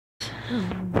Am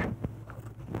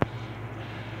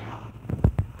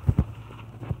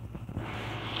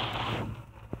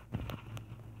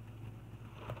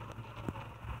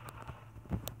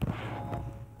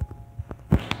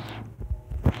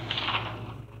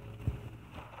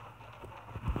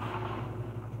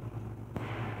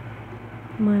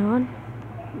I on?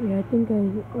 Yeah, I think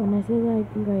when I say that, I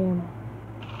think I am.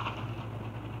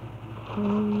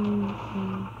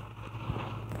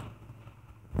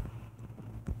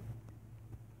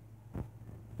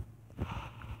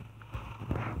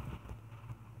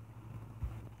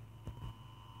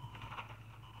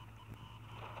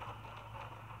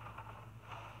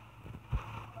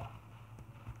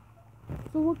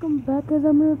 So welcome back, guys.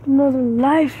 I'm here with another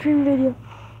live stream video.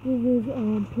 This is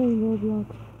playing Roblox.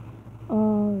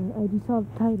 I just saw the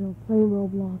title, playing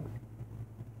Roblox,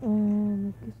 and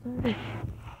let's get started.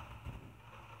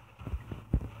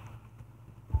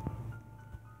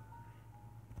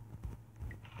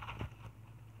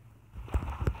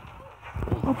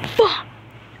 Oh fuck!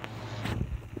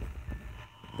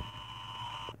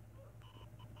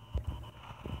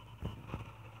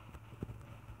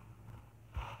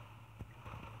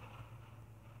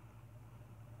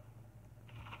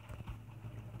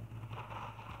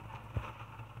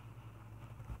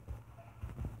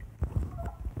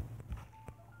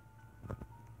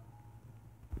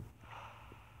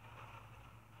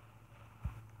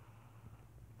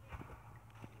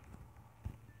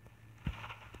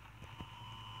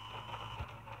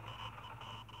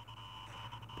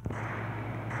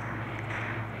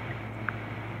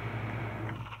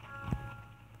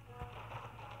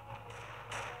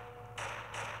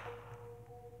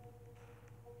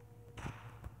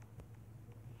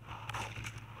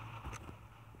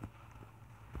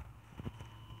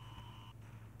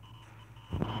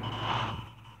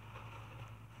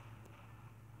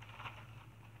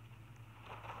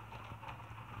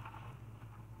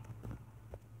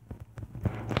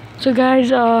 So guys,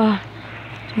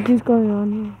 something's going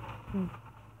on here.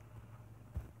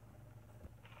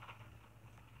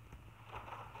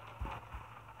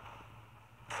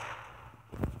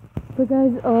 But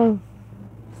guys,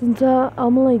 since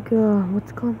I'm like what's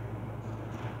it called?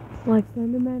 Like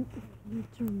Slenderman is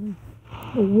literally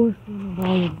the worst one of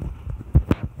all of them.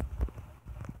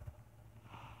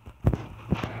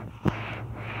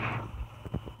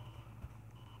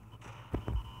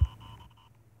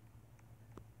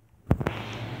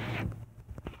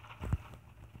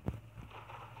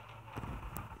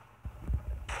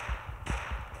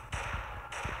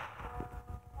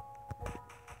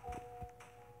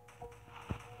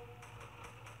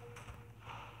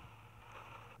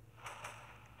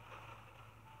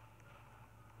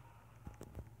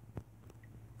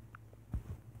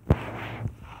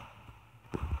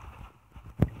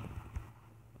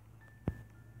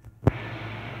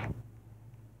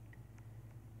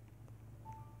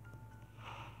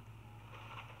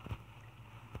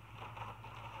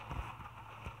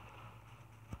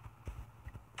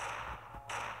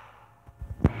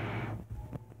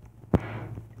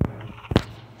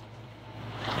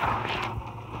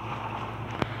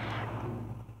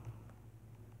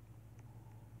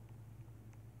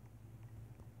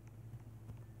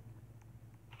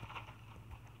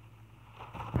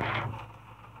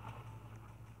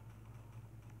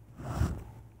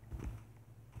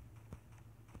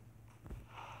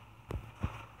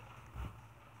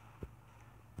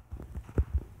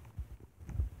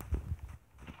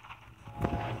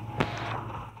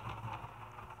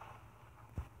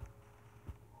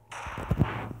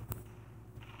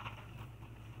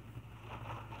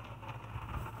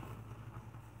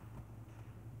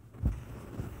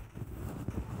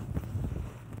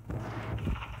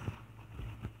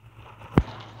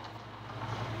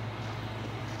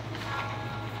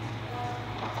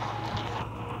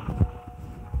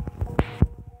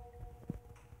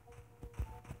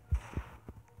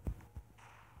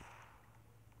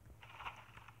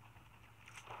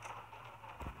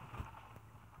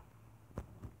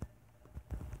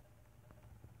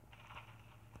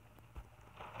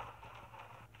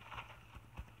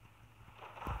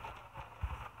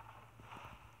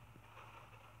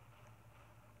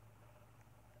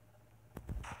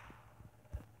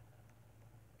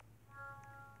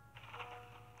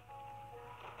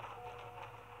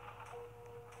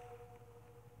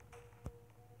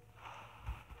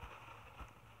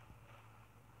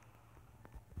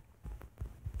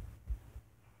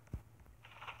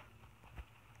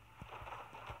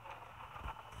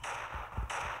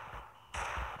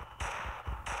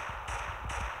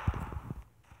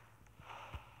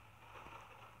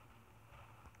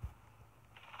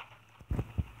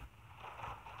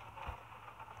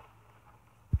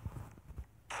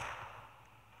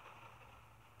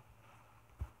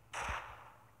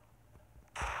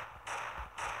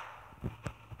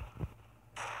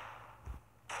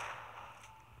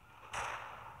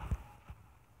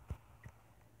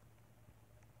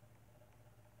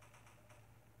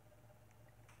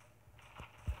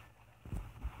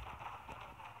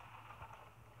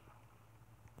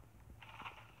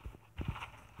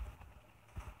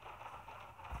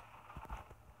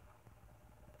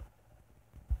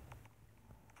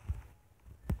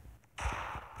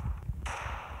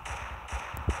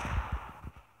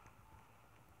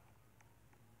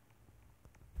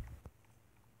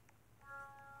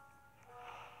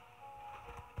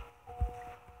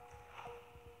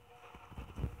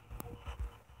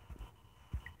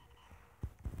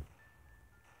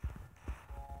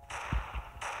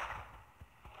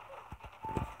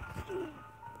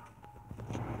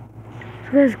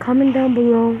 guys comment down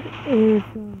below if I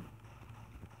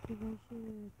should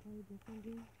play a different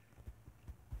game.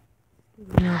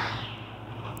 No.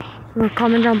 So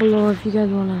comment down below if you guys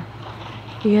wanna.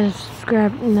 You guys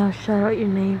subscribe and I'll shout out your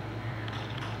name.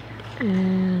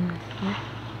 And yeah.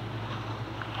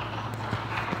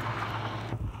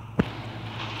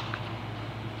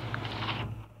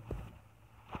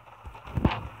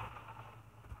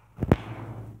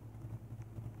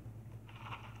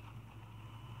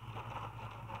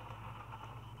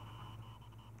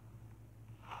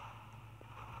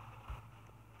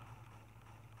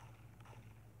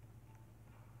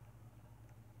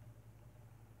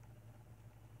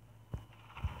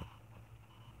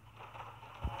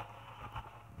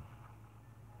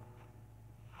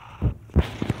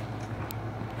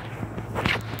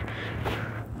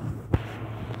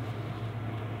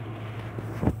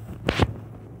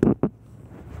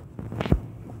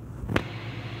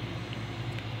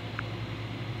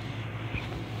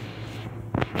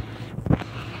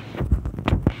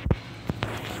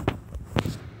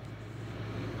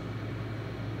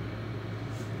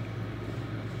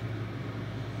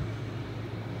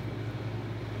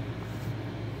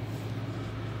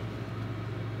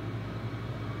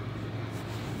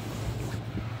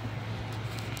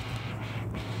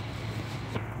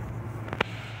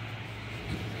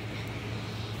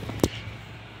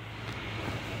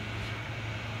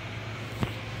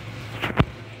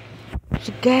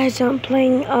 So guys, I'm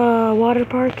playing water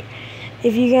park.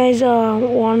 If you guys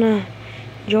wanna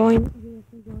join,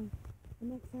 the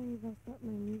next time if I start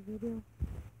my new video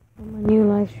on my new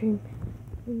live stream,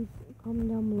 please comment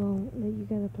down below that you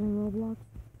guys are playing Roblox,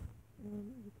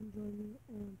 and you can join me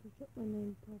and push up my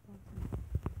name profile.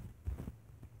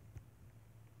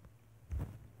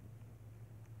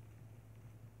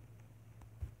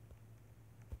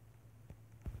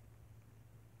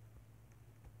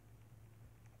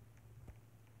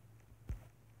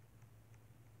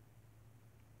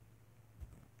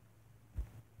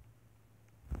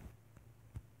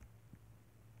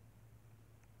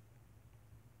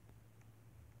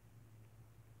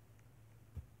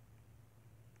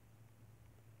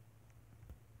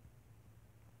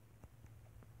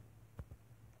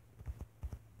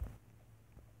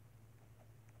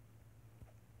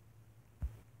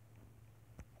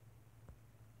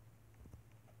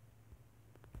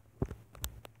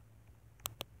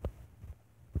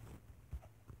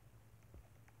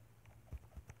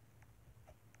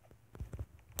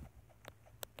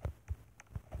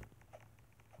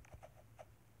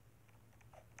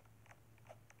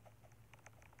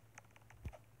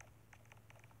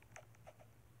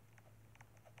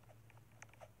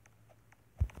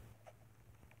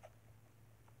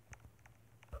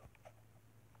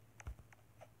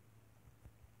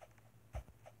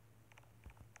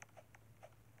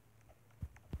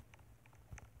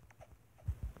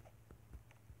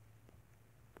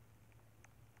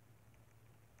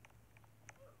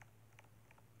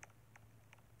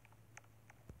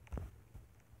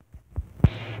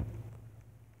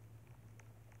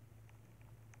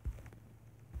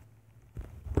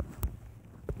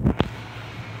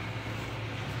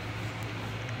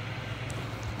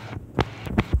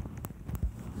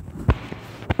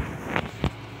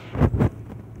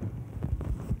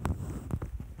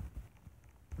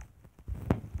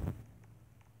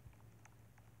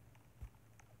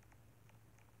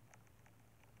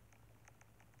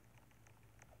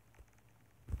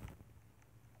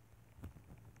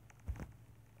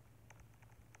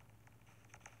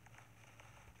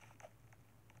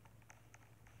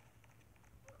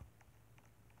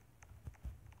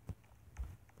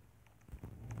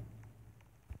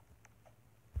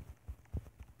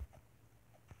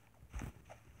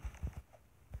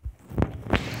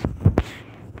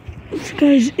 So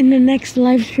guys, in the next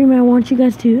live stream, I want you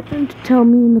guys to tell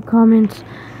me in the comments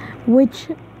which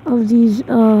of these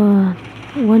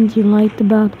ones you liked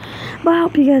about. But I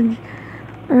hope you guys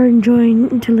are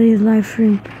enjoying today's live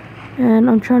stream, and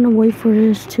I'm trying to wait for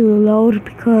this to load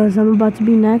because I'm about to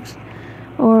be next.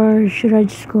 Or should I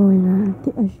just go in? I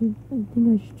think I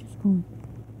should just go in.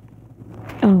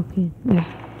 Oh, okay,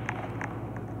 yeah.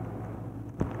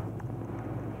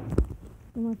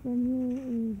 So my friend here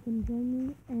is gonna join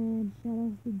me, and shout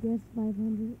out to guest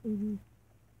 580,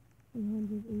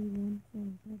 881. So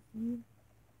that's you.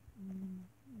 Yeah.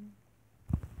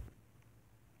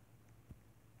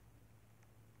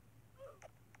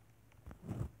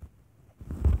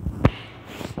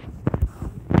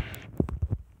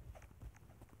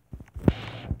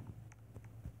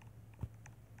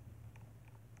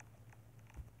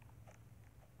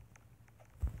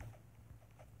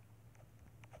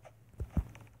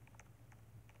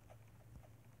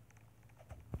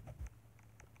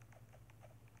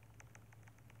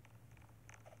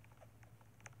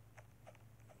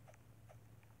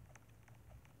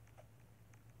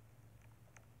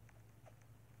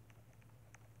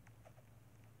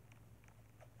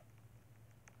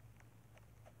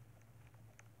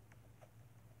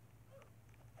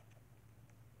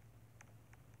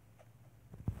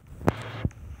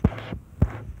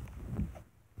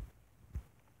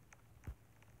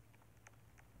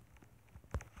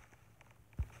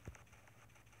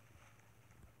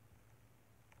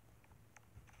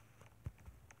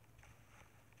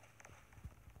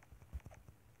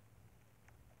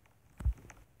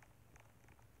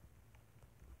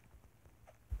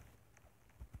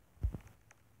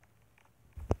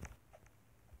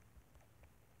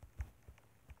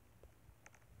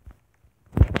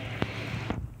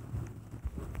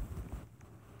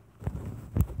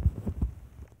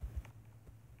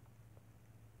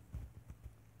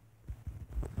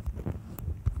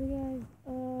 So guys,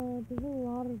 there's a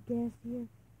lot of gas here,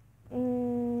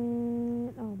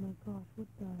 and oh my gosh, what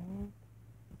the heck?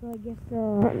 So I guess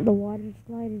the water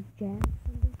slide is jammed or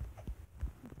something,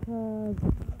 because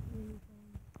it's not really going.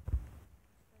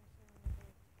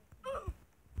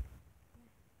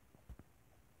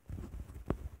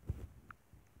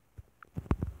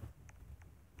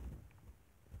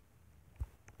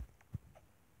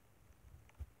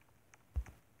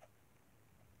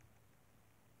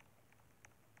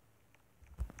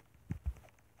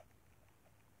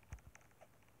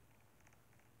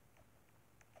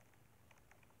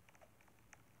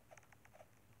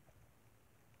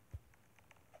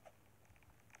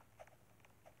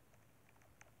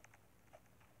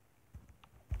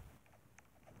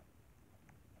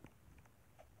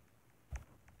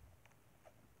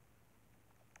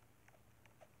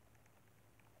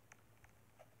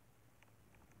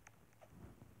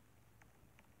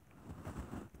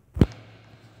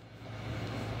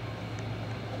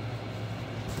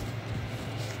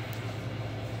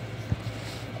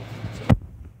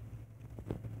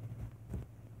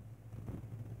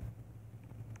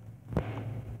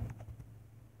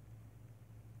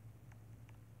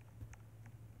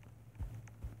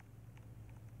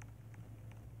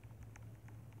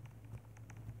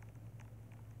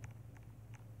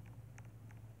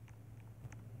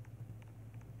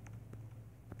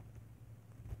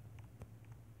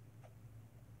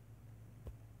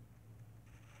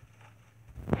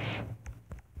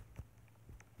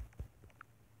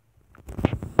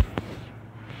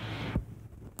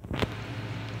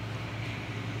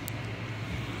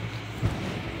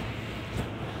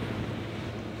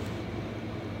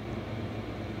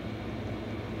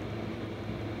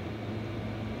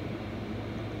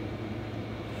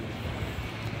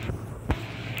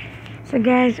 So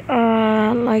guys,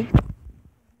 like,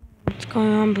 what's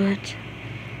going on, but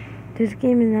this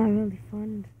game is not really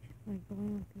fun. It's just like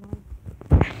going with life.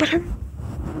 But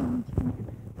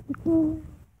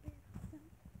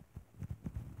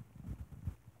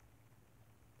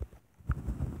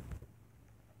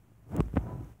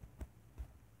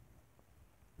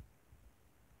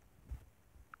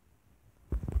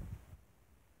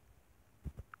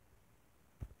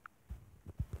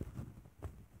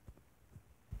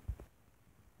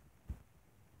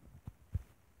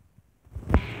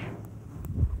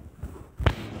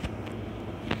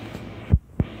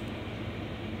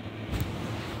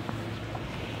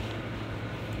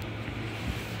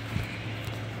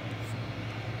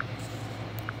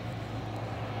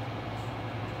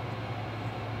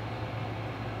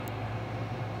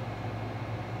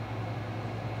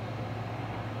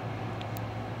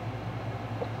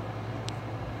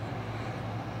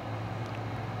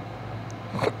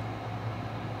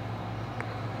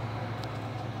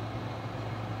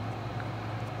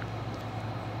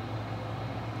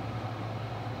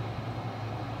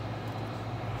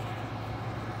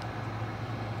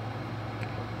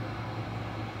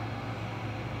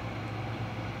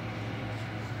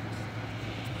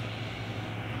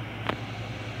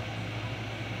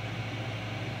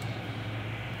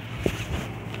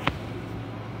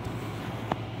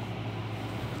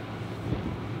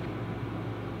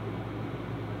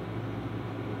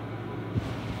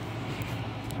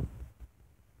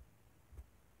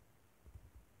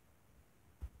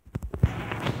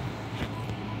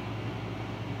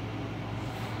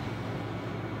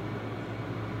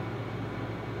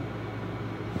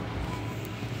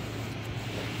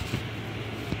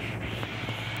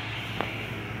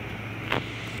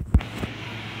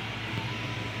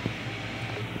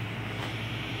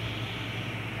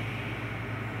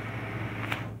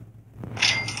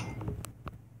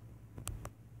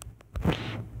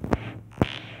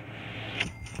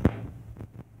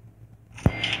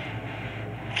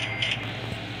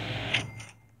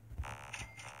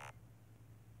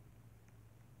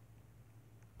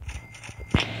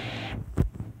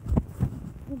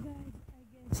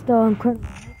the incredible.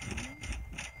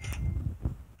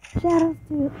 Shout out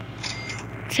to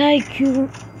Tycoon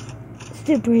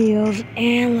Studios,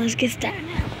 and let's get started now.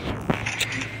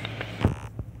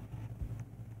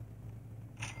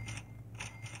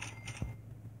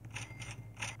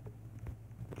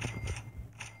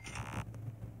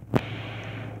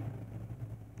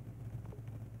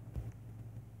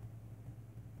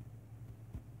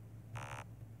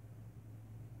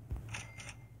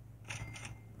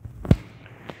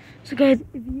 So guys,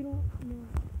 if you don't know,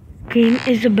 this game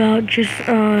is about just you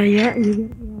get your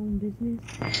own business.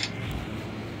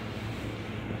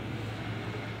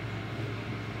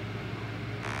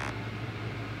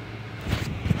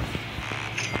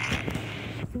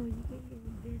 So you get your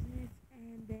own business,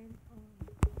 and then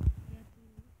you have to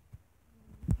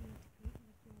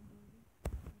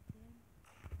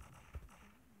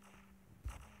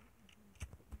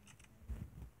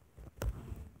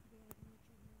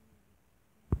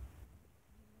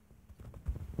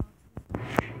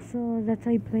So that's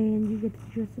how you play, and you get to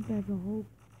dress up as a Hulk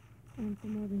and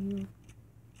some other heroes.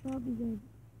 So I hope you guys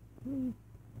please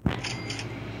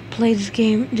play this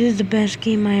game. This is the best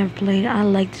game I ever played. I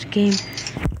like this game.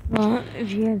 Well,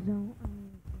 if you guys don't,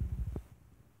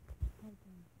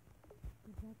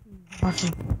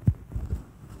 awesome.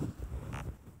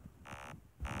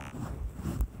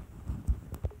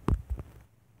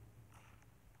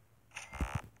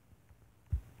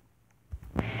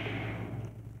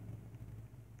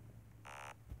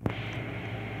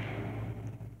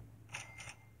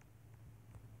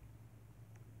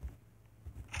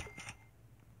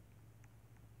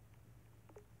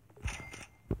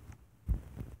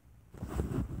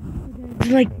 It's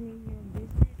like creating your own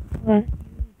business, but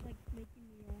it's like making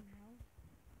your own house,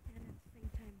 and at the same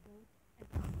time both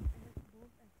at the same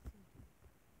time.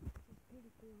 It's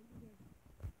pretty cool.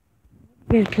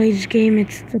 You guys play this game.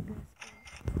 It's the best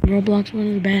game. Roblox, one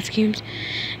of the best games,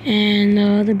 and the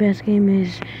other best game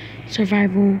is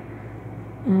survival,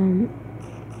 um,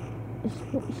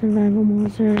 survival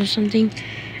monster or something,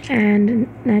 and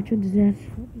natural disaster.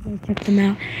 You guys check them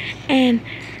out, and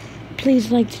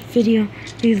please like this video,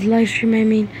 please live stream,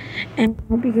 and I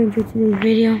hope you guys enjoyed today's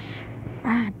video.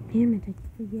 Ah, damn it, I keep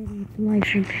forgetting it's a live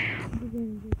stream. Hope you guys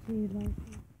enjoyed today's live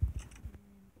stream.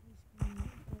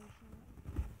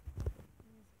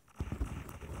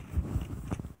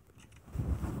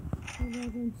 So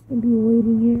guys, I'm just gonna be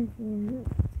waiting here for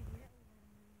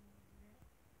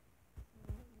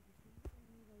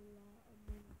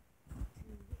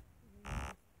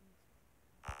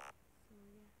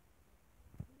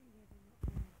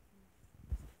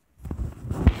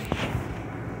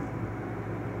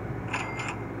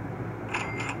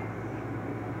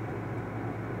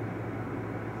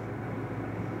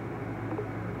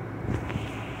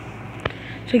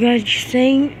So guys, just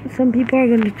saying, some people are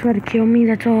going to try to kill me.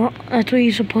 That's all. That's what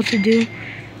you're supposed to do.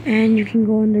 And you can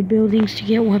go in their buildings to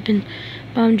get weapons.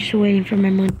 But I'm just waiting for my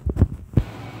money.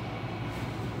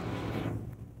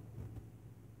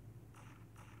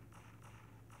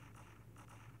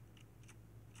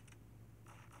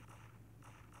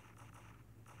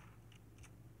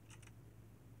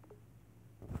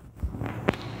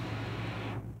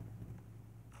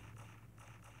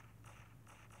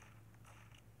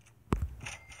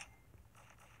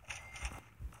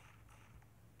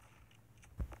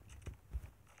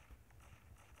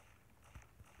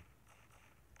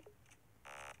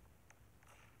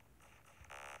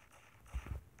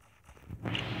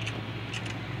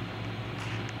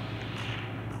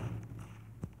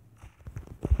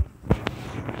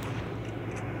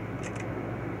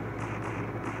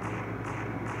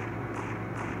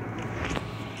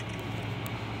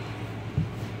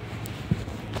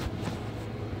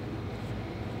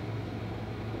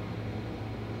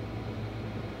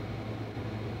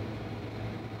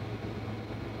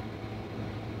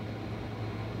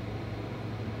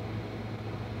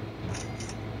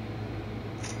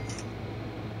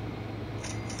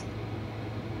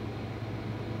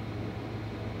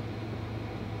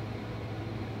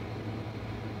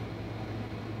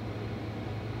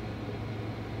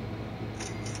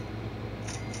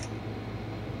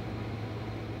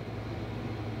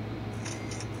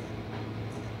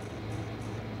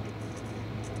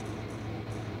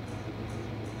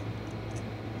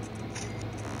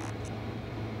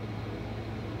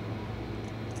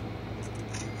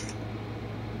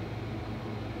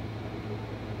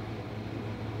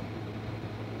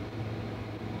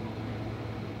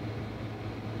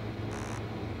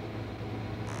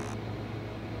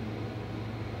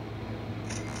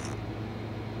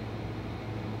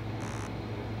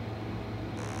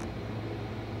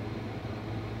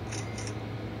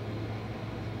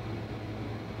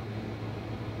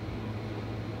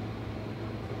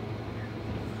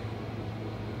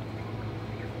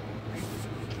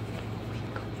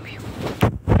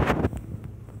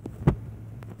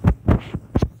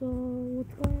 So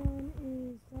what's going on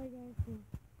is, sorry guys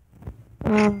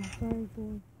sorry for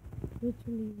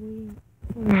literally waiting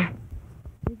for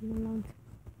taking a long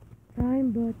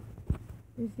time, but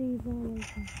this thing is not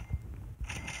working.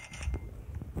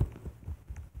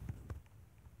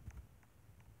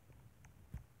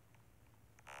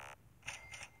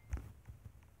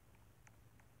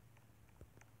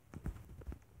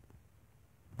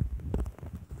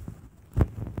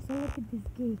 So look at this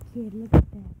gay kid, look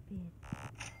at that bitch.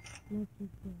 Look at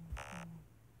that.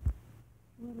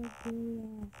 What a gay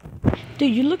ass.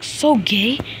 Dude, you look so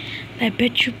gay. I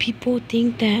bet you people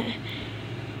think that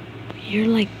you're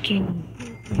like gay.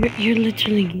 You're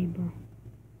literally gay, bro.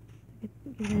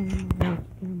 Get out of my house. Get out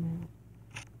of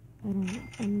my house.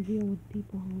 I don't deal with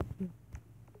people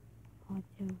how I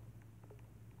feel.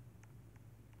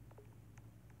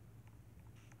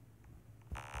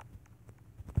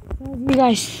 You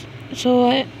guys,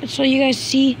 so you guys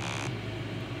see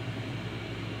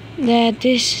that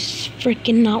this is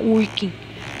freaking not working.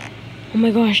 Oh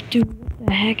my gosh, dude, what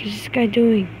the heck is this guy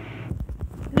doing?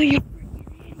 Oh, you freaking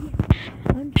idiot.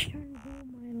 I'm just trying to do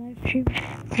my live stream.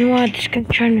 You know what? This guy's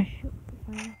trying to shoot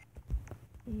fire.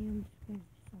 Damn, this guy's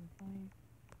just on fire.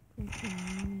 Freaking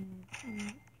man.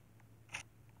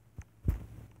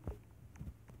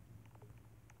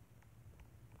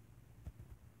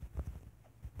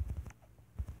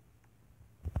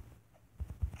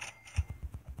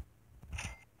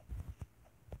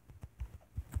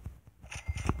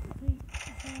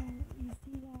 You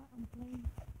see that I'm playing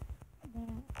that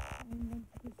I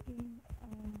invented this game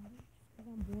just because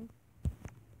I'm bored.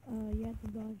 You have to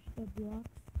dodge the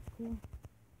blocks. It's cool.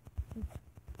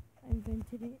 I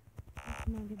invented it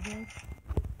to not get bored.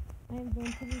 I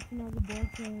invented it to not get bored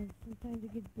because sometimes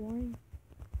it gets boring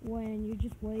when you're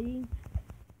just waiting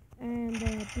and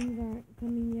things aren't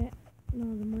coming yet. No,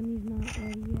 the money's not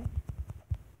ready yet.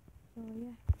 So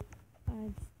yeah, I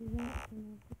just do that and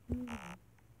I'll put the music on.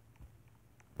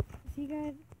 See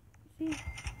guys? See?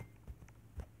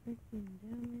 Freaking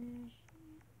damage.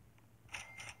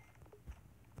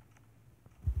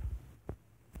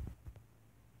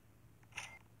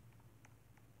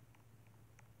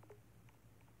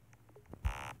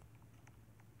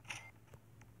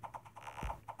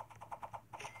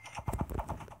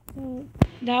 So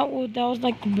that was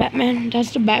like the Batman.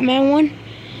 That's the Batman one.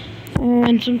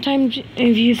 And sometimes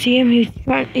if you see him,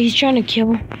 he's trying to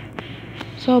kill.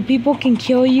 So people can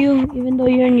kill you even though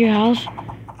you're in your house.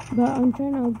 But I'm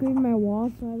trying to upgrade my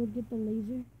wall so I would get the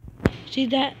laser. See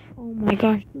that? Oh my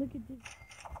gosh! Look at this.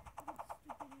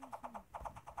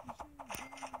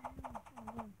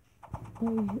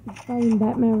 He's fighting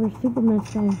Batman versus Superman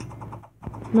style.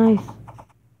 Nice.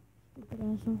 Stupid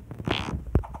asshole.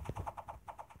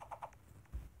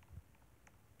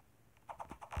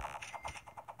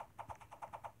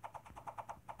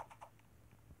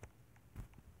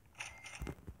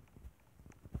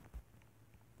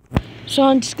 So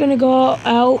I'm just gonna go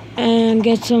out and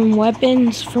get some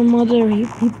weapons from other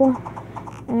people.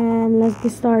 And let's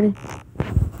get started.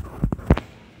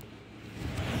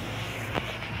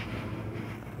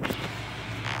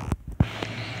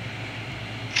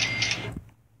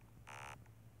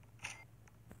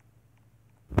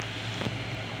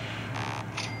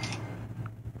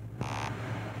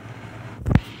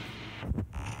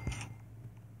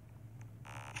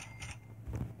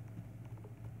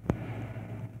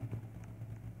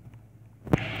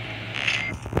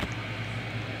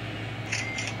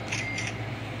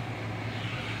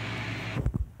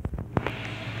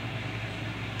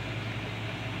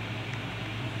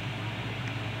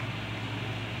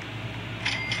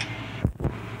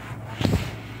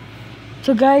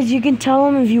 So guys, you can tell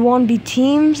them if you want to be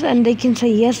teams, and they can say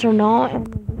yes or no, and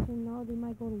if they say no, they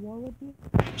might go to war with you.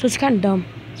 So it's kind of dumb.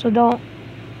 So don't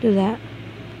do that.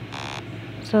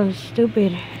 So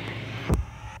stupid.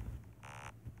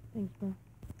 Thanks, bro.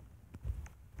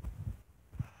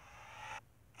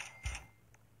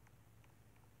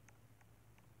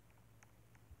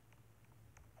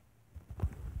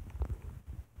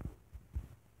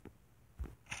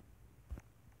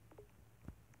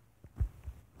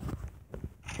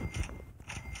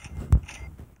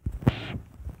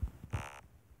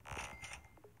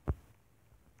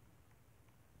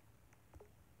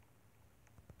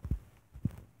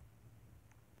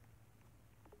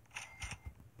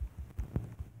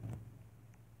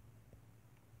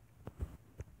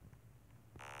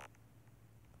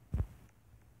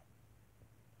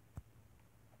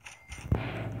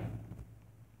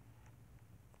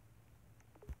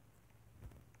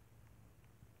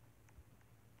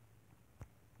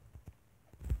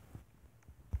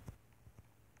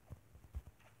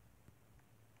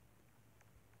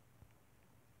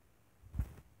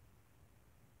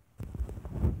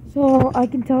 So I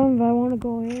can tell him if I want to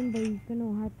go in, but he's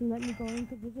gonna have to let me go in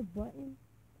because there's a button.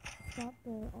 Stop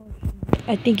the. Oh shit!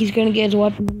 I think he's gonna get his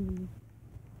weapon.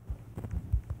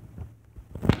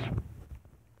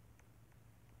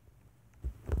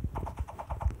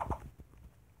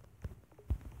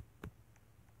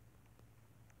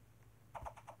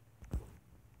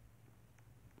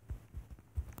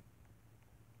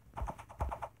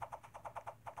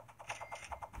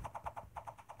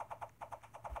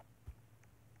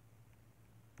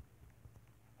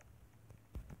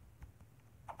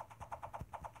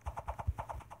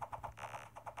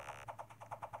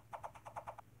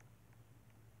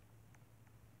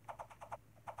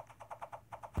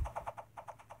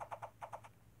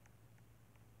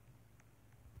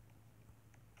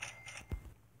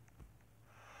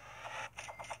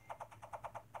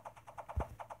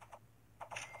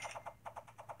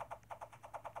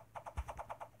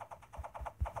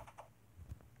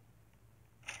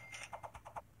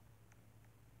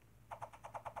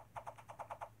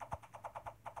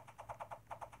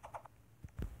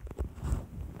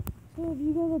 So if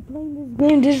you guys are playing this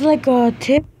game, this is like a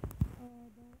tip.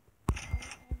 First,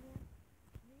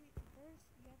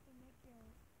 you have to make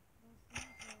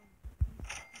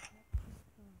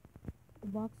the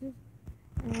boxes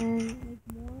and make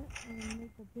more and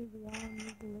make a big wall and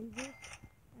use the laser.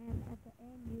 And at the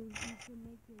end, you should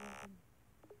make your weapon.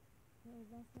 So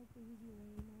that's like the easy way.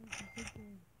 Now you can take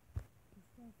your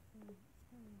stuff. So it's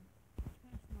kind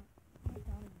of smart. I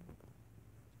thought of it.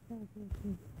 It's kind of cool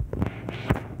too.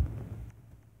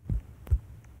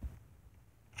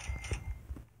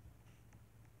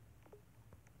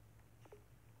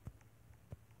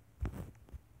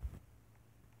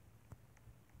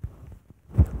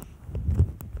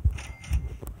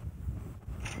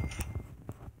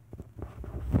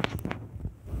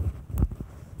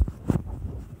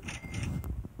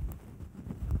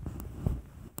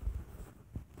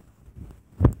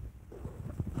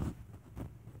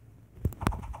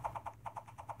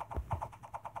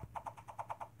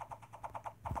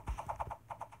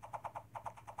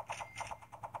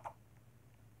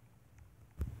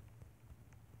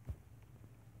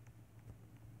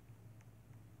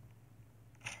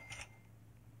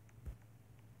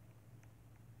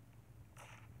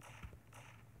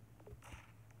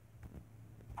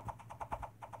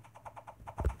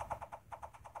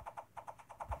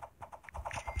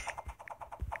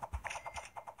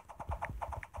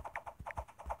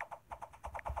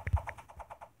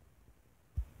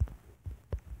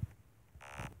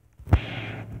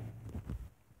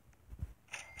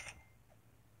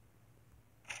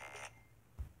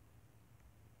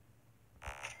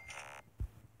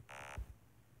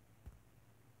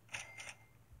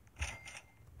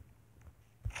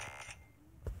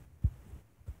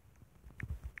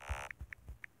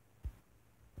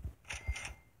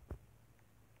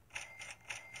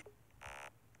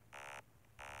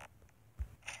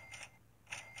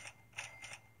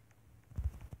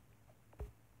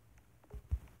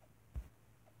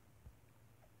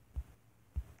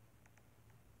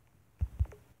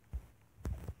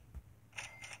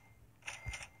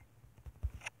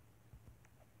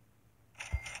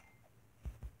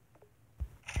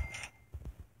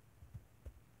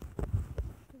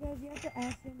 Guys, you have to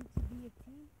ask him to be a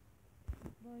team,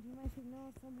 but he might say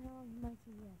no somehow, he might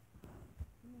say yes.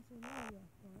 He might say no, yes,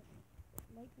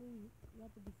 but likely you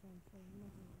have to be friends, so he might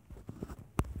say yes.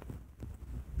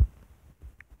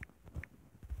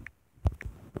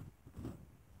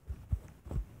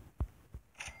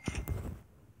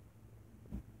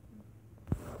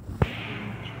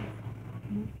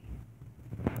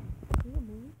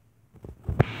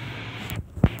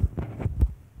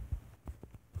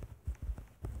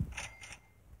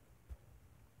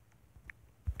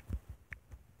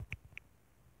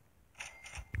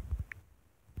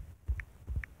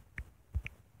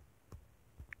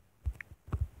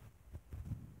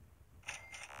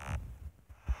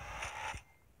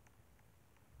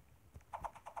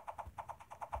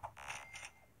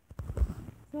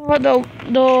 So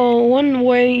the one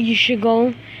way you should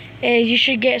go is you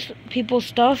should get people's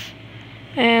stuff,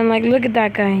 and like look at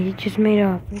that guy, he just made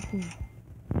a freaking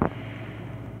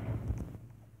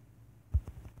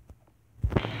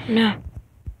no.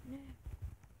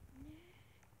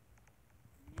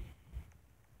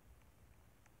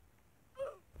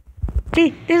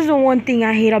 See, this is the one thing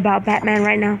I hate about Batman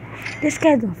right now. This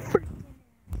guy's a freak.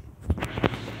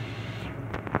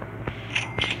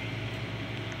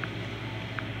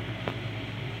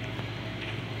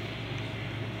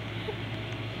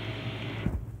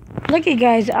 Look at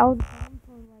guys, I was gone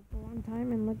for like a long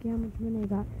time and look at how much money I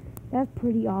got. That's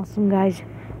pretty awesome, guys.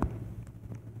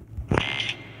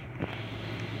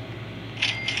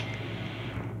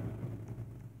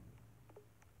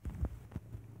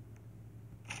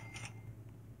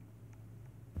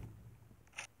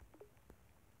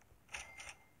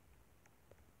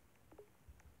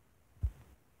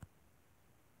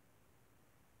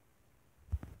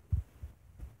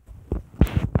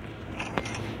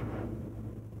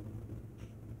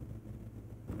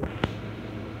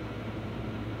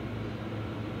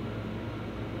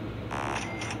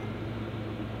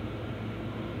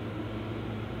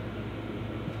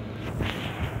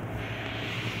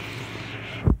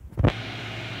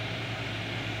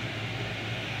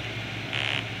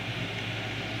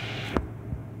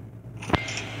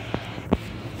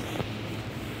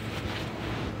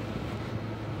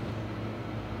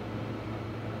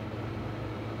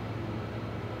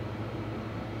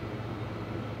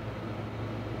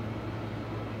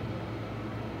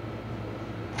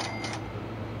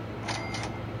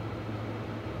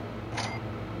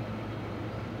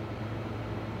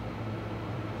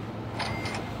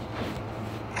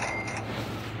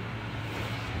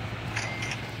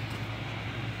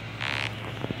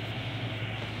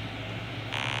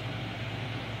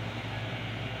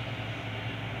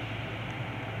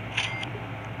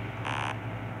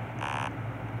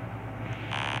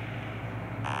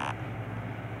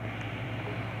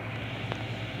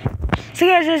 So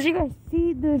guys, as you guys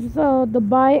see, there's the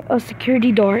buy a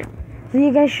security dart. So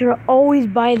you guys should always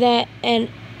buy that, and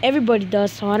everybody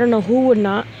does. So I don't know who would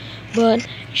not, but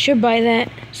you should buy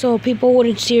that so people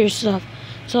wouldn't steal your stuff.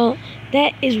 So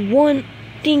that is one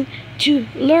thing to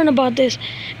learn about this,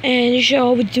 and you should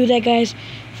always do that, guys,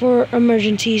 for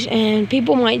emergencies. And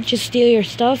people might just steal your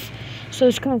stuff, so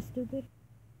it's kind of stupid.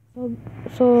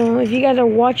 So if you guys are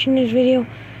watching this video,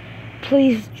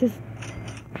 please just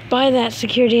buy that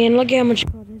security, and look at how much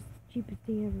it costs. It's the cheapest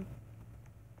thing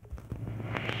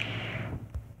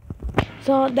ever.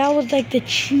 So that was like the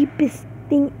cheapest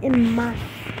thing in my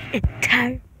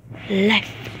entire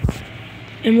life.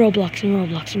 In Roblox,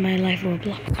 in my life,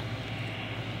 Roblox.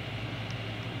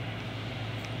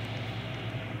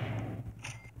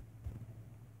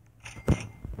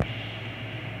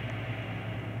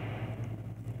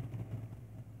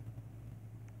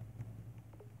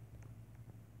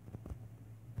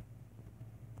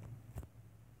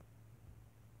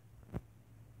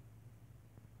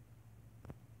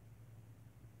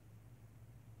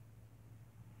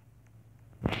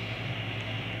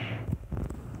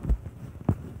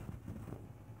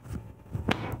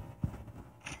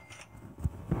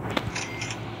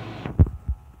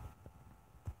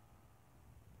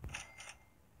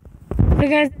 So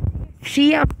guys,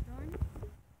 see, I'm done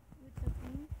with the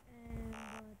thing,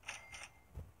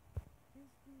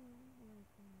 and this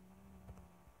thing won't work.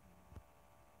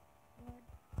 But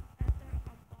after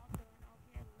I'm all done, I'll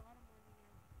get a lot of money now,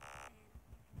 and you can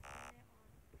spend it on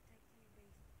protecting your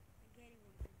base and getting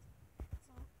weapons.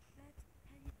 So that's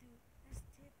how you do. That's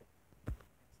tip.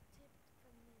 That's tip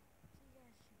from me. So you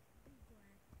guys should be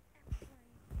glad and try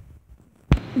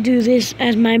do this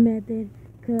as my method,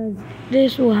 because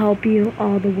this will help you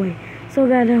all the way. So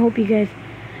guys, I hope you guys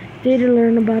did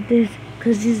learn about this,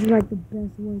 because this is like the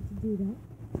best way to do that.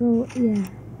 So yeah,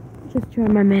 just try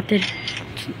my method.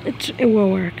 It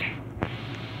will work.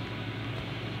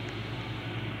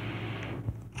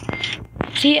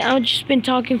 See, I've just been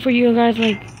talking for you guys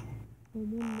like for 1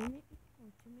 minute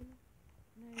or 2 minutes.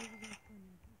 Now you guys find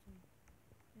out.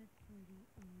 So that's pretty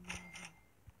amazing.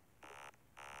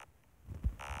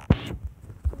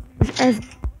 As now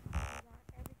you got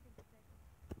everything protected,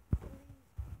 please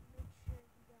make sure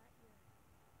you got your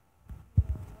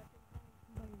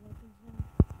weapons on.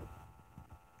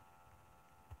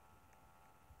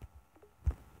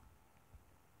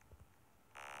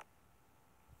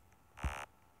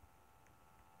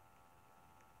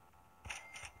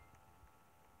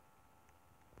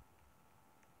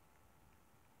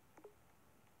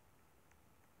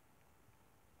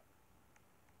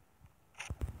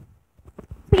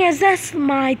 Yes, that's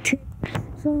my tip.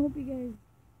 So I hope you guys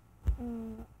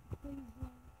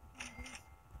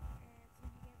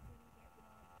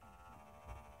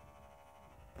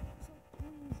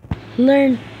please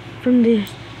learn from this.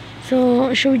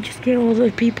 So should we just get all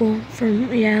the people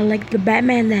from, yeah, like the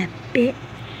Batman that bit?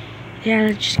 Yeah,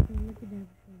 let's just go look at that.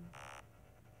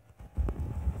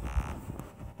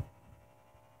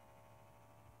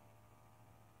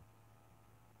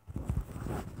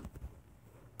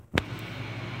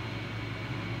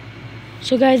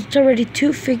 So guys, it's already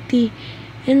 2:50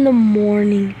 in the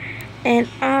morning, and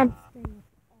I'm staying up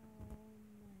all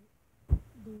night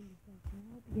doing this stuff. So I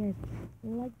hope you guys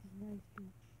like this nice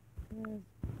thing, because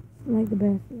it's like the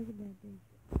best. Look at that thing.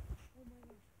 Oh my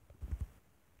gosh.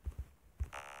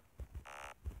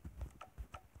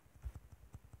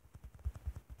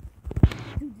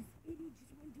 Dude, this idiot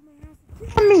just went to my house and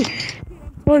killed me.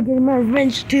 I'm getting my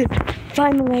revenge, dude.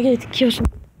 Finally, I get to kill some.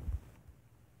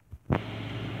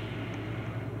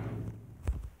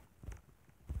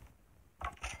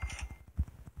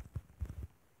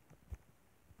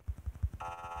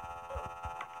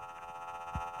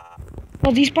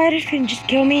 Well, these spiders can just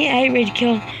kill me. I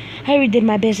already did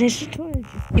my business. So I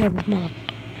just killed this mother.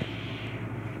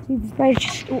 See, the spiders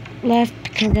just left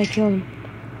because I killed them.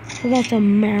 So that's a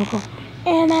miracle.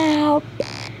 And I hope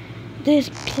this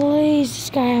plays this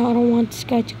guy out. I don't want this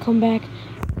guy to come back,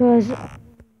 because they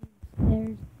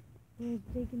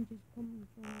can just come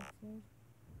from the stairs.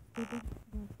 Stupid,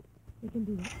 but they can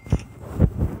do that.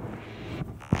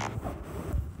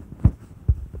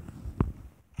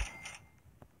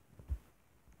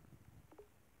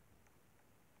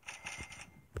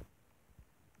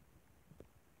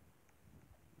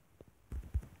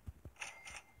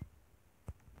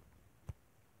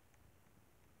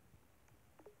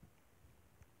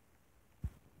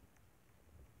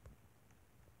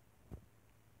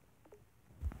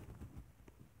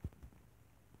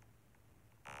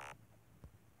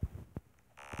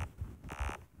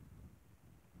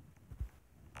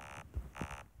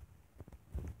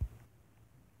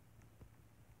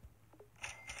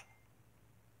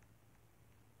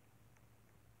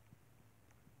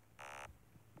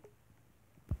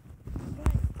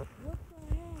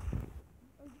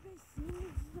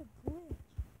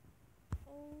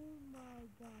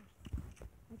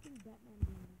 seen Batman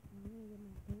doing this. I'm gonna get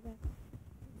my payback.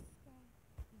 This guy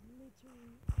is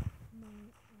literally my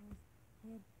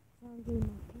head. So I'm getting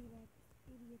my payback.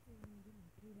 This idiot is gonna get my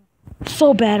payback.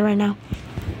 So bad right now.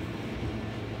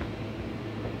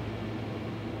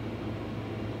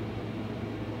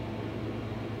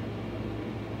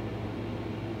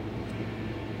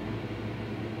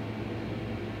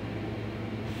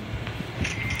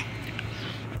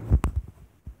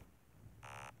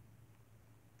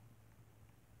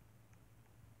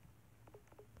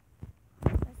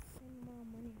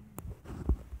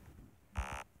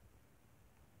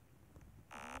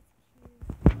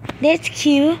 That's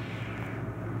cute.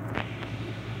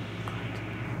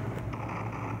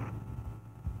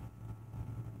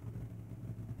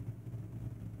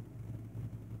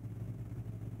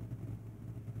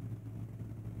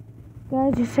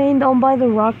 Guys, you're saying don't buy the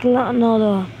rocket launcher? No,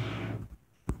 the...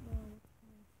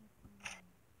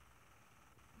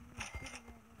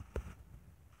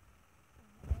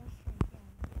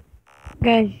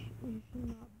 Guys, you should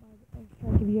not buy the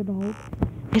airstrike if you're the Hulk.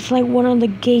 It's like one of the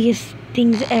gayest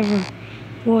things ever.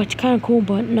 Well, it's kind of cool,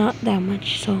 but not that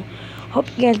much. So, hope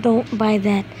you guys don't buy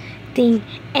that thing.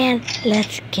 And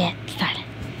let's get started.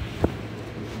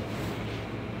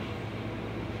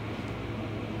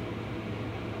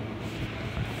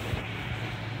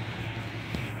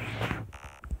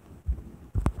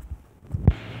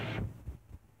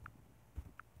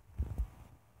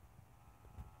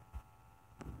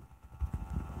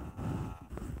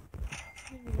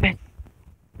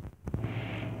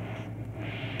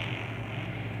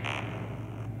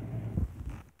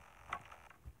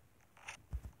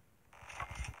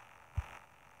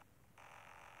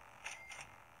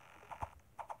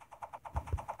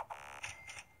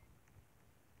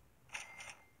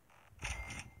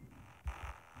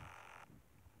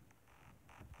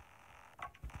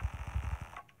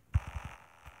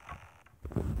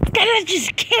 I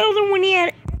just killed him when he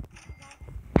had...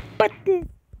 But this...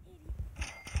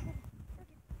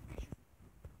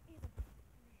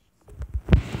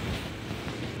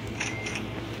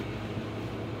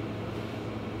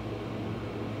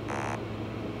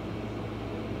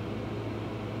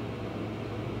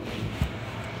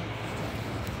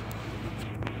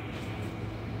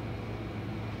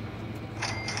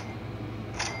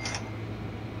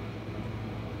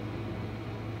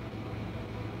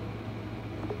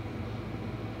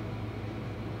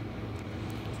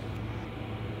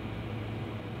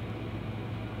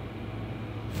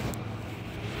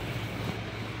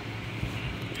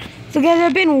 So guys,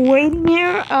 I've been waiting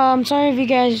here. Sorry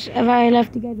if I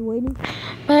left you guys waiting,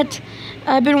 but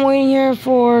I've been waiting here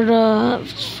for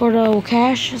the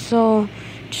cash. So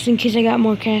just in case I got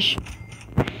more cash.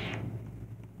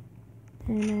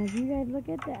 And if you guys look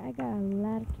at that, I got a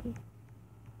lot of cash.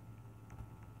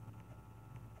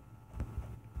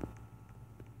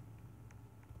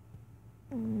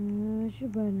 I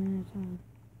should buy another time.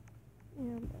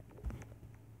 Yeah.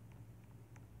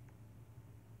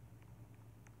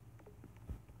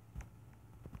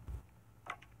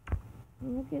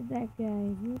 Look at that,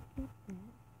 guys. Look at that.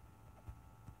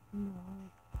 No.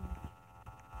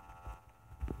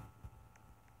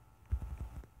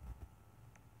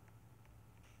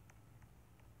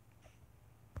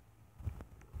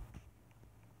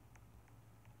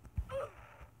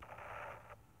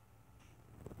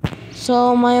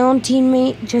 So my own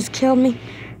teammate just killed me,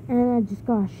 and I just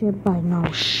got shit by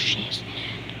no shit.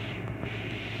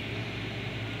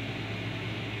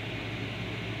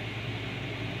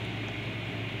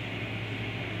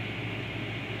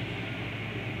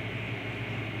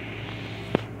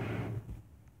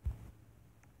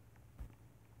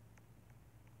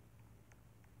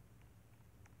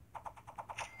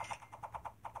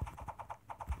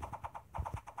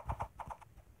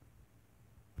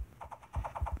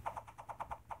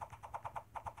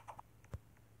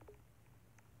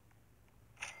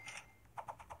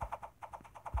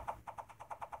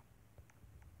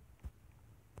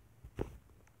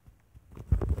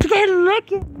 Hey,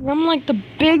 look at me. I'm like the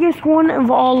biggest one of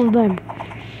all of them.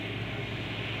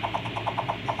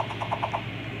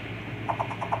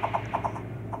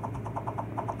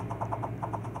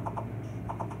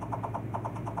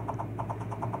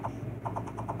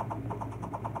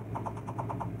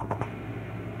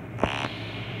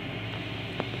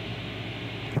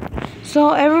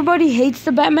 So everybody hates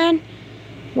the Batman.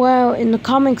 Well, in the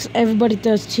comics, everybody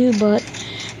does too, but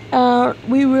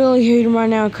we really hate him right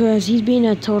now because he's being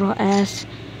a total ass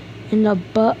in the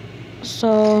butt.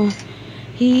 So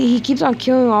he keeps on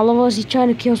killing all of us. He's trying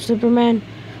to kill Superman.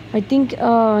 I think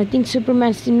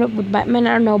Superman's teamed up with Batman.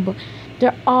 I don't know, but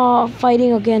they're all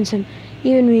fighting against him,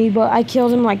 even me. But I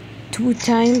killed him like 2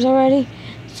 times already,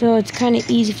 so it's kind of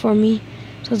easy for me.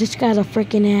 So this guy's a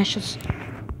freaking ashes.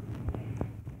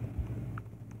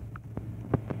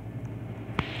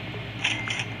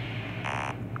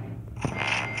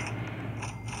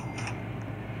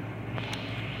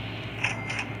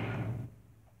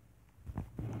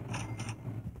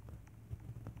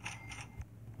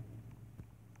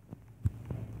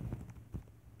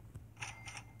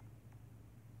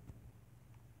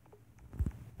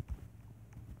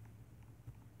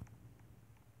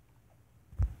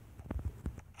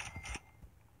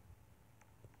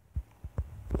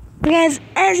 Guys,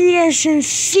 as you guys can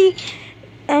see,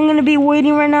 I'm gonna be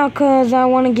waiting right now because I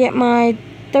want to get my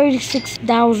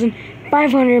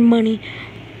 36,500 money,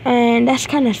 and that's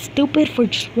kind of stupid for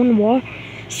just one war.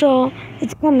 So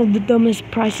it's kind of the dumbest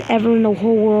price ever in the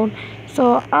whole world.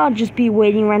 So I'll just be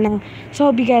waiting right now. So I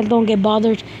hope you guys don't get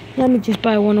bothered. Let me just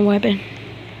buy one weapon.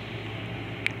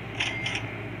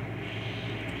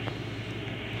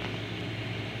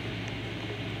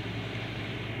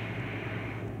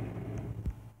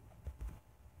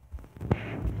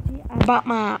 I bought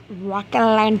my rocket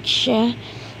launcher.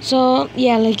 So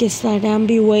yeah, like I said, I'll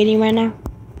be waiting right now.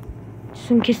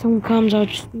 Just in case someone comes, I'll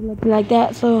just be looking like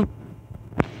that. So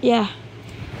yeah.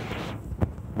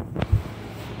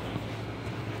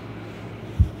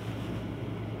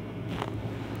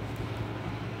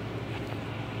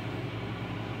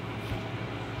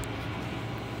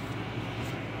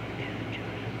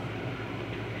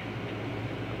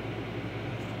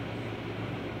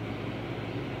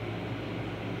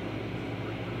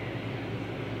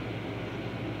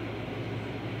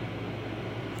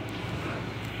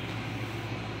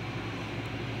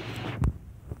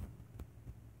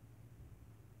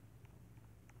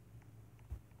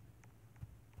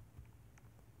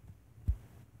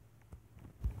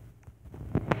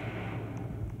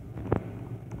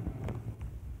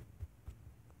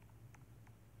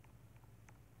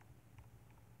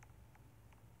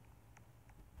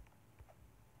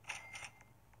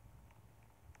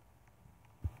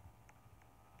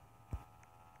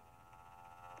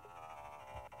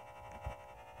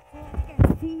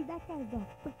 See, that guy's a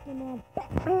freaking ass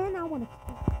Batman. I wanna.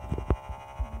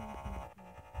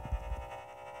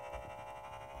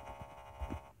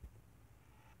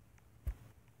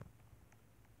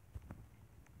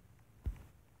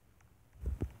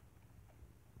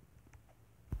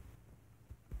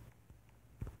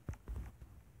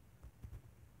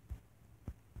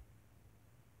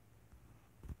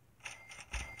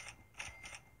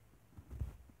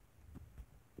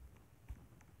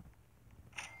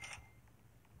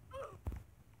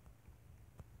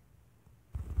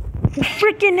 You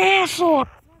freaking asshole!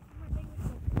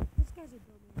 This guy's a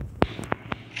dumbass.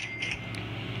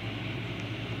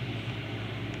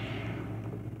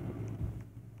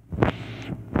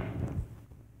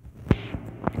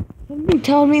 Somebody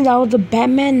told me that was a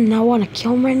Batman and I want to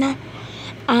kill him right now.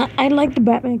 I like the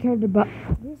Batman character, but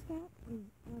this guy is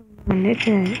my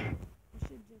nickname. I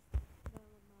should just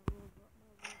download my Roblox.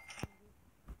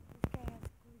 This guy has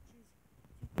glitches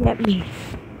to get me.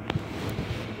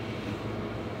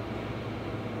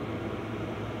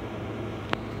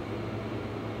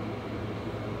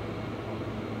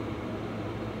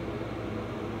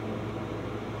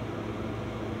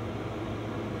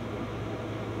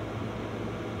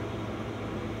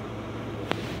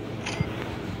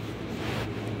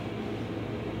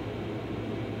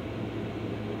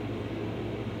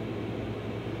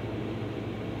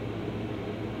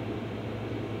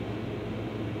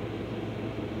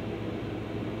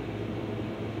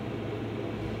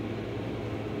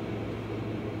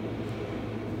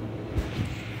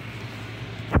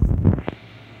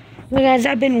 So guys,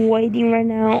 I've been waiting right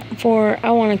now for,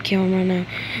 I want to kill him right now,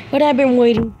 but I've been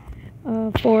waiting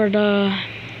for the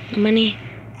money.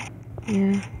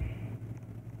 Yeah.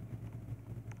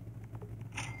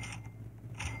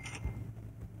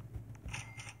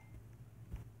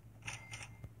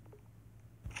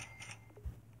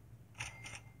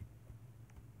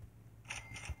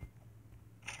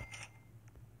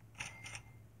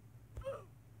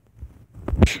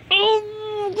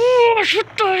 Oh gosh,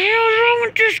 what the hell is wrong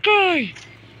with this guy?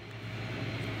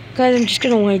 Guys, I'm just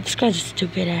gonna wait. This guy's a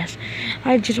stupid ass.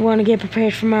 I just want to get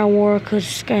prepared for my war because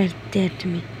this guy's dead to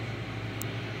me.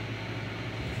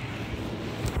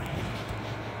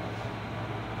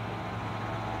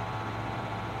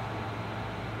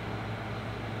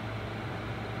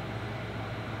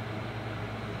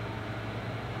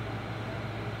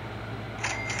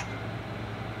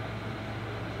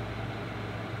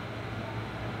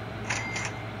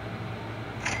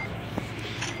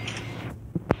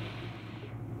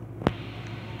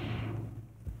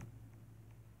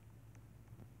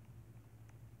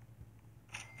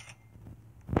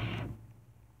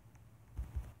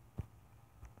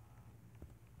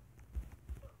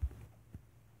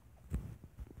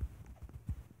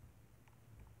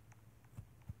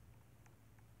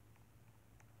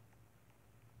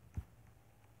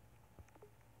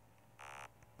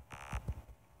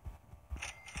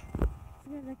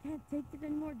 Because I can't take it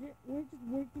anymore. We're just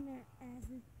working our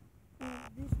asses, and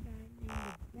this guy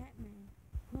named Batman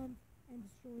comes and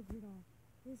destroys it all.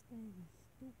 This guy is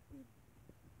stupid.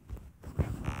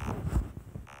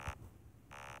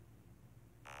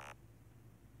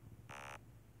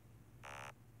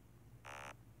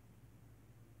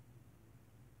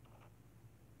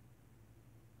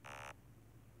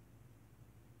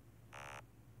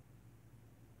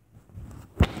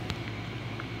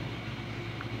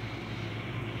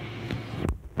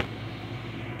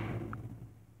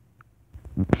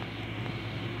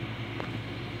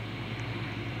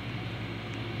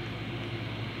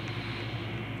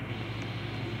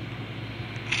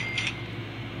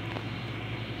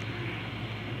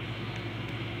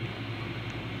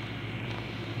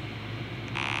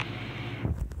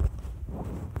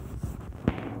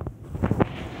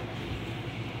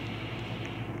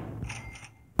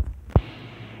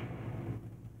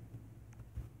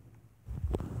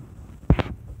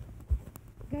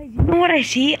 Guys, you know what I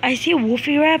see? I see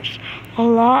Wolfie raps a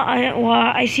lot.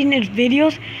 I seen his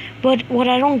videos, but what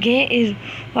I don't get is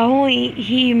why won't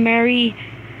he marry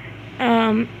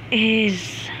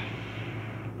his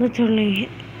literally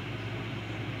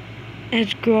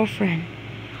his girlfriend?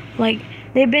 Like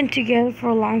they've been together for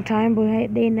a long time,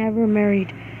 but they never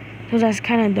married. So that's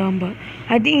kind of dumb. But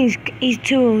I think he's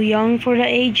too young for the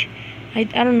age. I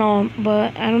don't know,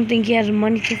 but I don't think he has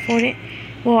money to afford it.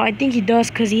 Well, I think he does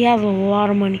because he has a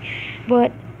lot of money.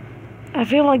 But I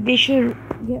feel like they should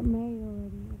get married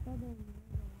already. I thought they were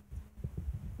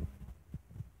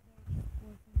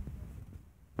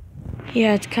married.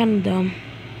 Yeah, it's kind of dumb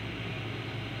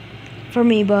for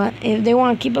me. But if they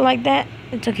want to keep it like that,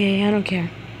 it's okay. I don't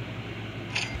care.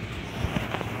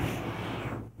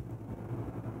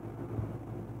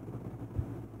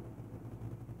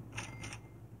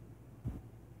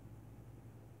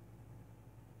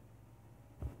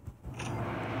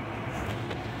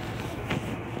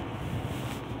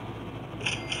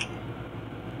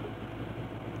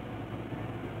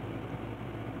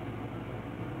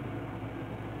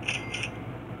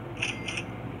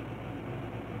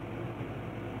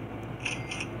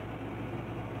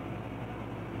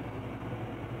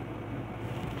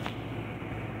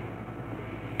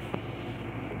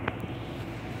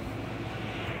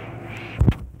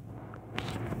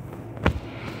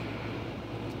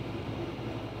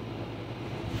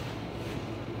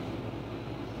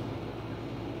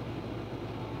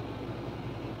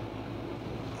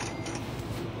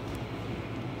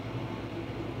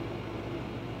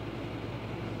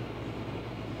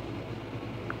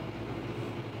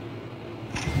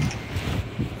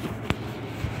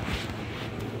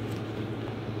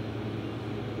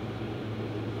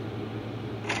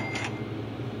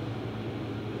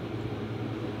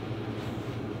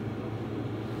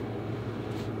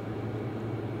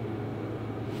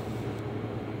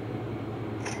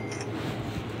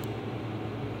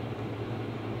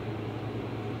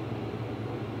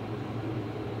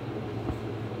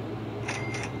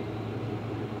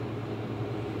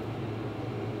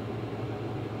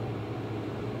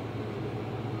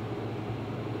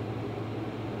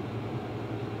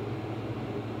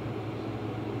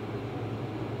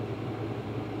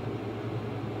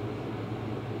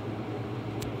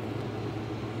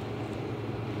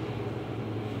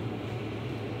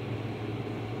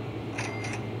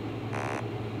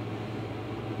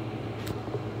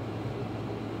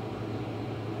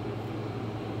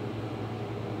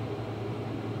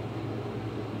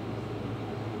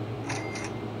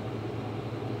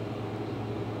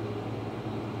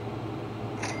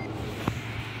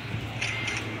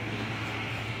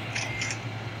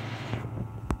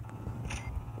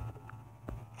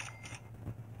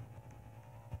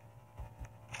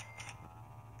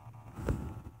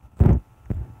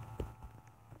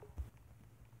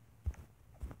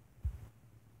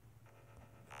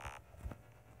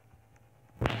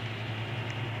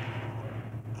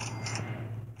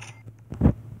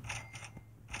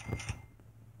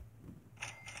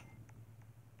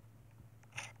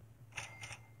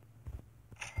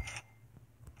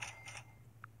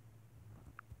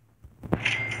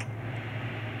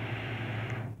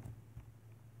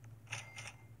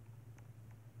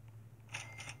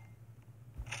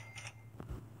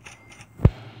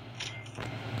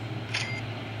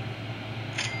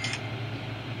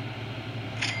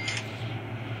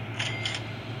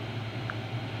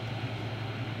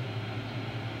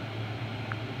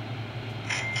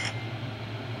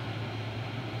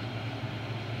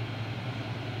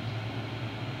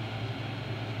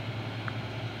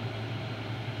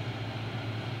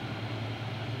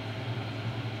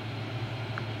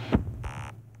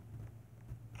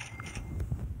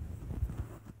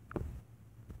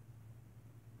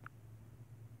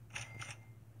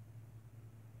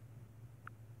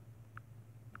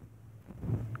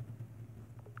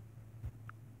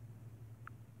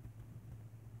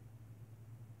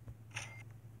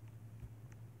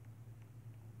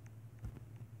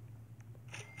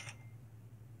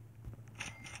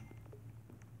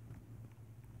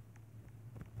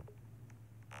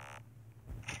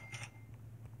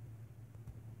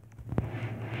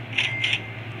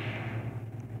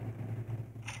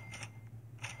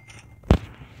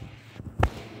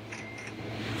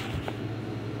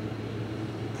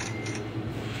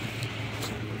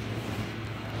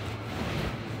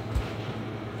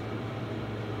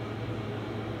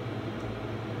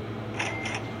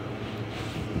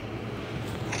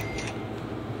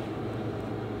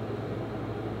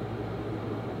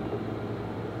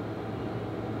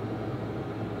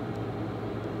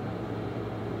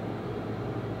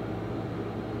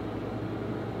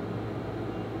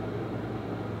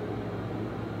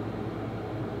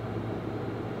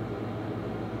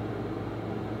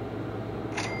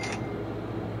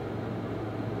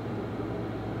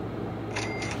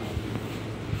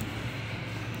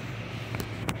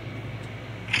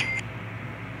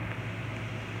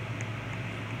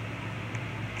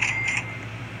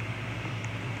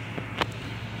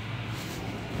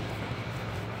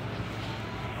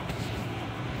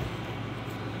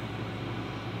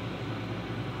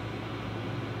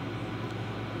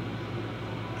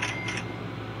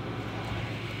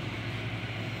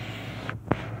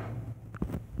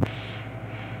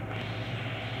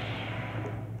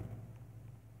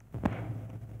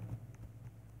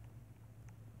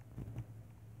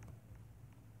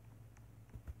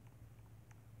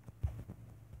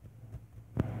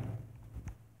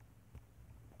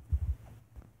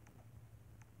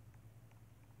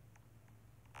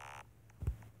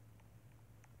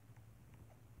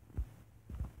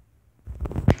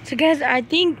 So guys, I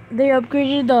think they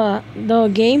upgraded the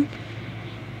game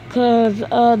because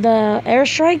the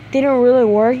airstrike didn't really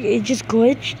work. It just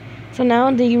glitched. So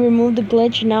now they removed the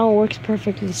glitch and now it works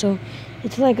perfectly. So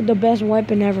it's like the best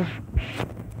weapon ever.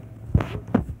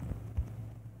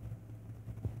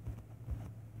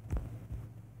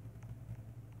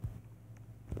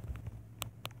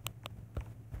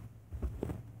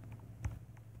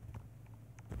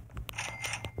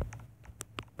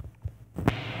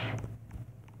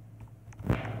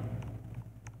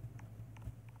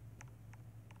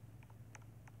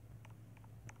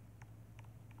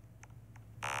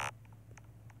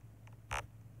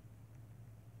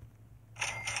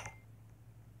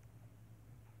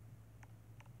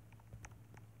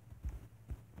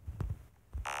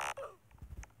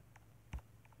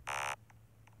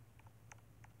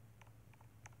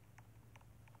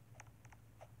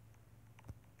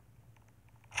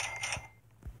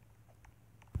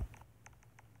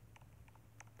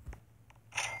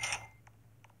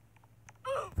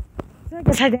 So I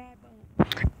guess I did.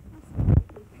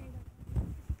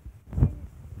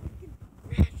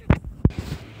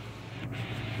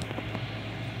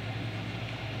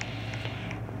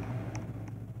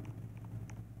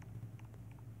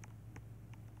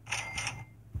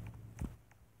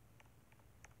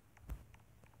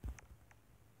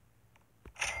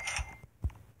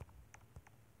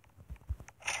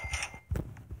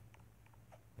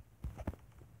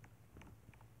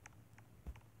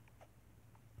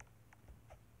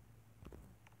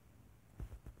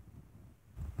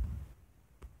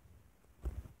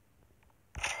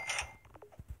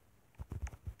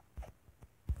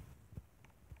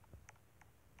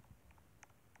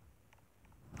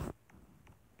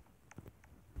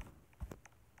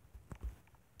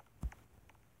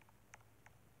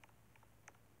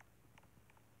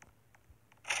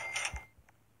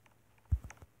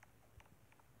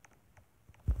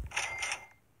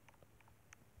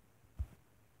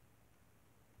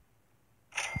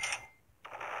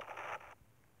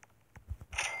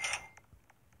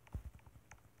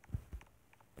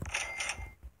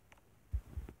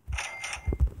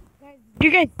 You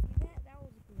guys see that? That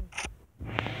was cool.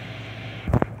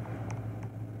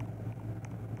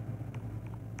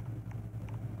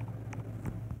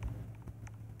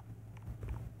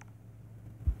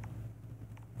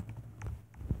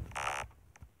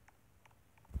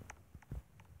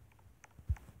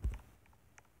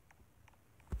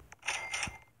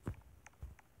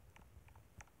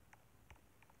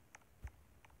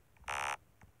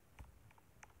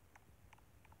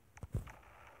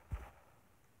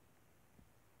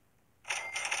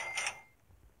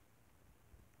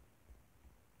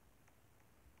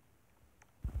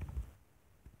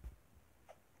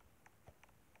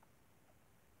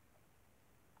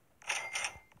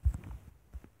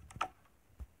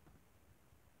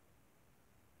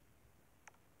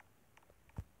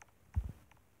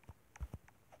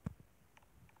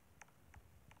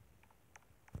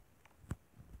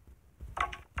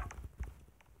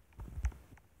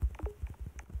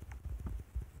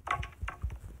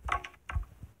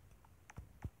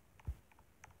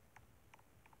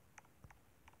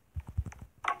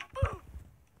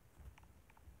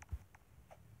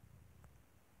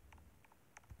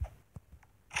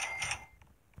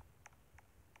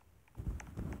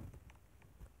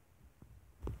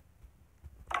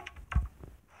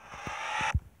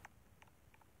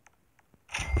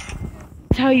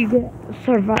 How you get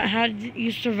survive? How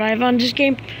you survive on this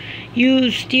game?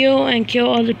 You steal and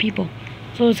kill other people,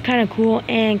 so it's kind of cool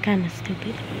and kind of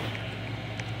stupid.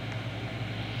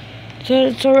 So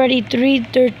it's already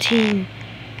 3:13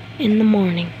 in the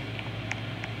morning.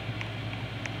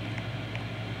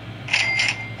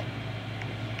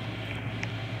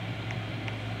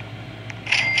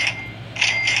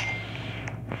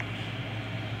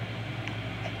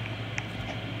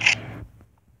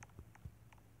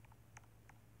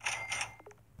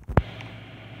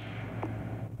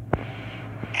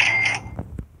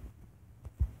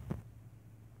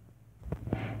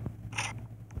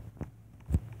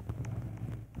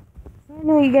 I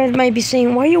know you guys might be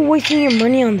saying, why are you wasting your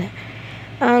money on that?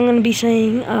 I'm gonna be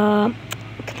saying,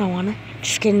 because I wanna.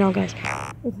 Just kidding, no, guys.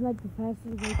 It's like the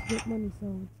fastest way to get money, so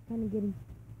it's kind of getting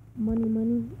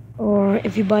money. Or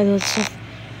if you buy those stuff,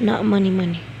 not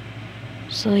money.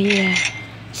 So yeah.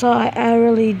 So I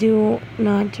really do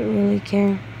not really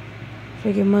care for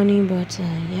your money, but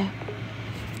yeah.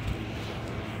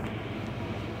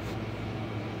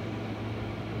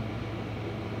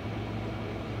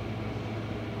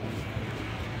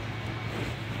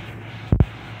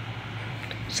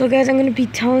 So guys, I'm gonna be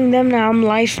telling them that I'm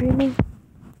live streaming.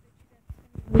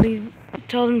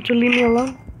 Tell them to leave me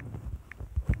alone.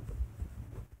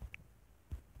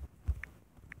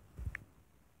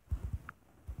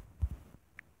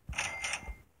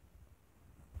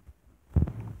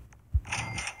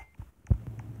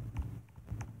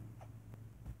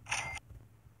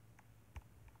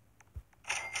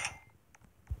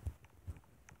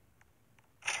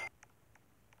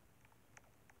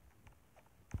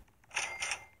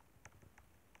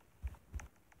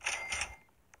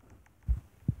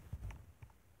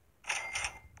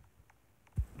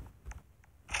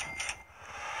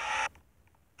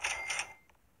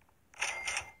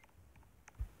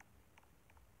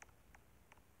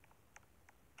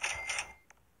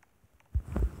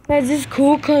 Guys, this is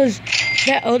cool because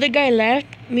that other guy left.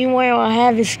 Meanwhile, I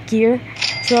have his gear.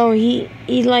 So he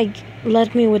like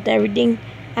left me with everything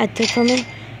I took from him.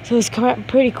 So it's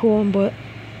pretty cool, but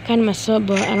kind of messed up,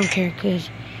 but I don't care because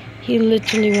he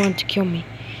literally wanted to kill me.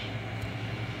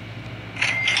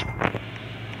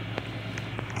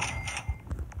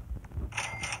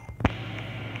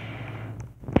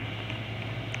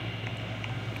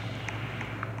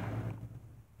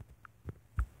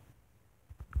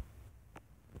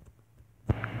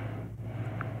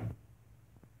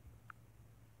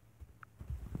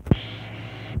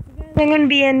 I'm gonna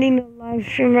be ending the live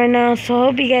stream right now, so I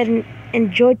hope you guys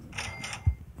enjoyed.